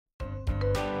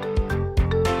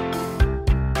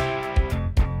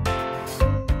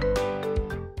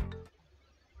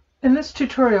In this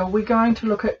tutorial, we're going to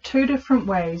look at two different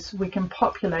ways we can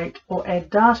populate or add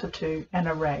data to an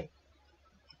array.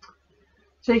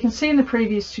 So you can see in the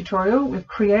previous tutorial, we've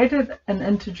created an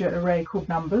integer array called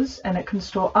numbers, and it can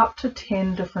store up to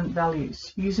 10 different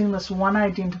values using this one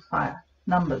identifier,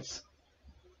 numbers.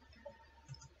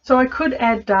 So I could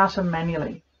add data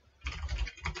manually.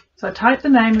 So I type the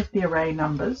name of the array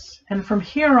numbers, and from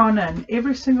here on in,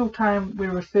 every single time we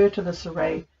refer to this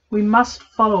array, we must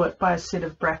follow it by a set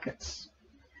of brackets.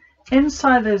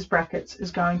 Inside those brackets is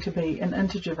going to be an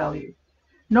integer value.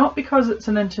 Not because it's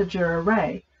an integer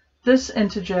array, this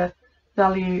integer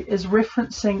value is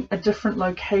referencing a different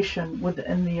location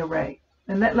within the array,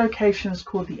 and that location is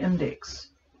called the index.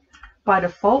 By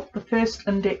default, the first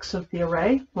index of the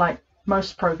array, like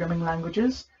most programming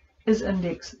languages, is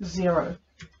index 0.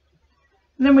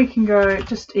 And then we can go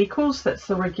just equals, that's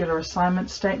the regular assignment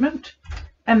statement,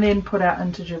 and then put our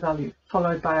integer value,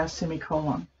 followed by our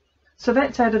semicolon. So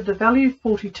that's added the value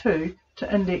 42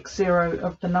 to index 0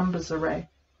 of the numbers array.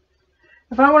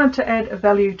 If I wanted to add a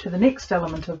value to the next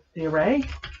element of the array,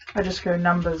 I just go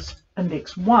numbers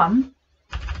index 1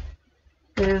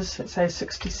 is, let's say,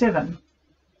 67.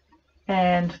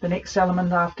 And the next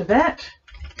element after that,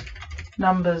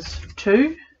 numbers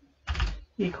 2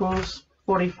 equals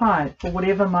 45, or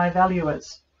whatever my value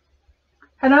is.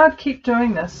 And I'd keep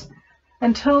doing this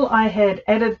until I had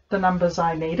added the numbers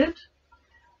I needed,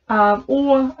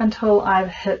 or until I've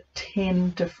hit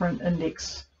 10 different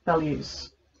index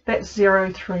values. That's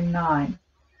 0 through 9.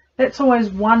 That's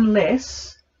always one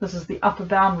less, this is the upper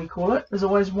bound we call it, is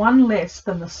always one less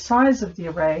than the size of the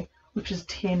array, which is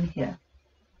 10 here.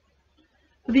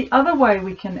 But the other way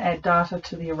we can add data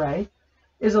to the array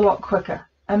is a lot quicker,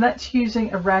 and that's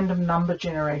using a random number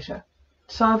generator.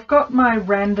 So I've got my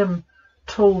random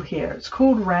tool here. It's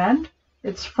called rand.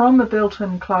 It's from a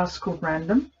built-in class called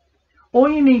random. All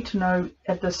you need to know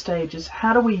at this stage is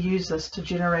how do we use this to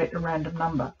generate a random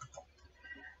number.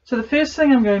 So the first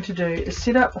thing I'm going to do is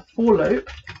set up a for loop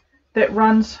that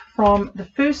runs from the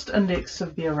first index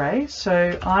of the array,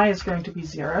 so I is going to be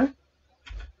 0,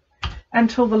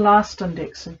 until the last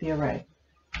index of the array.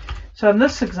 So in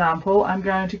this example, I'm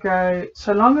going to go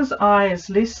so long as I is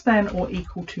less than or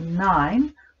equal to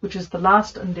 9, which is the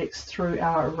last index through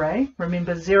our array.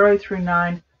 Remember, 0 through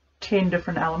 9, 10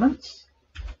 different elements.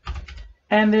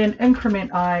 And then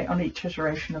increment I on each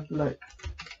iteration of the loop.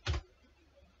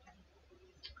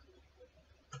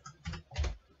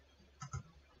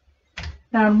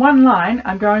 Now in one line,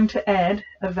 I'm going to add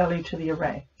a value to the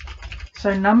array.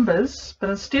 So numbers,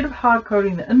 but instead of hard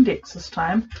coding the index this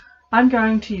time, I'm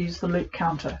going to use the loop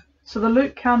counter. So the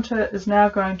loop counter is now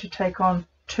going to take on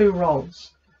two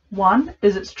roles. One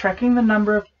is it's tracking the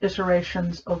number of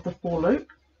iterations of the for loop,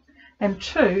 and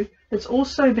two, it's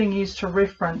also being used to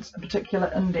reference a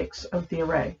particular index of the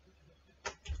array.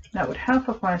 Now it would help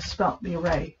if I spelt the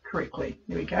array correctly.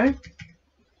 There we go.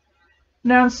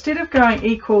 Now instead of going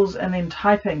equals and then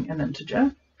typing an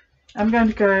integer, I'm going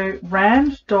to go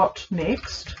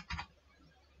rand.next,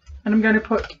 and I'm going to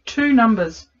put two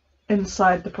numbers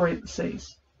inside the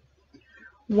parentheses.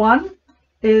 One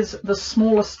is the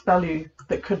smallest value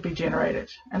that could be generated,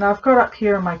 and I've got up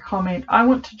here in my comment I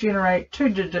want to generate two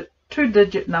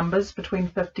digit numbers between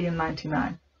 50 and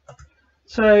 99.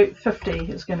 So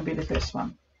 50 is going to be the first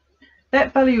one.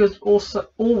 That value is also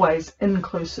always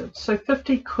inclusive, so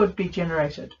 50 could be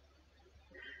generated.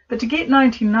 But to get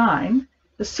 99,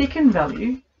 the second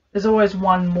value is always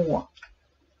one more,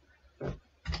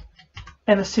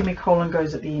 and a semicolon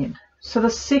goes at the end. So the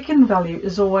second value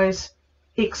is always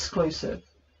exclusive.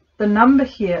 The number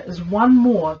here is one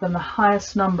more than the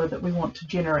highest number that we want to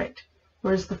generate,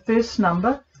 whereas the first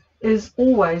number is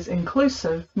always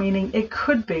inclusive, meaning it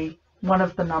could be one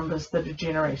of the numbers that are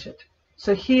generated.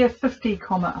 So here 50,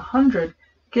 100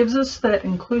 gives us that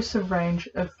inclusive range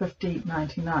of 50,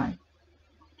 99.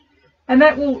 And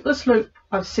this loop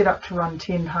I've set up to run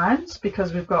 10 times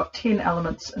because we've got 10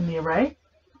 elements in the array.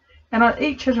 And on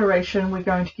each iteration, we're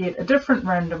going to get a different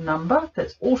random number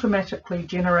that's automatically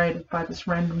generated by this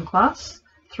random class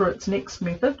through its next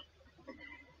method.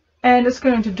 And it's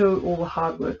going to do all the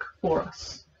hard work for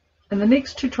us. In the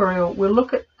next tutorial, we'll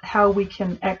look at how we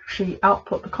can actually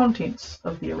output the contents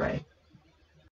of the array.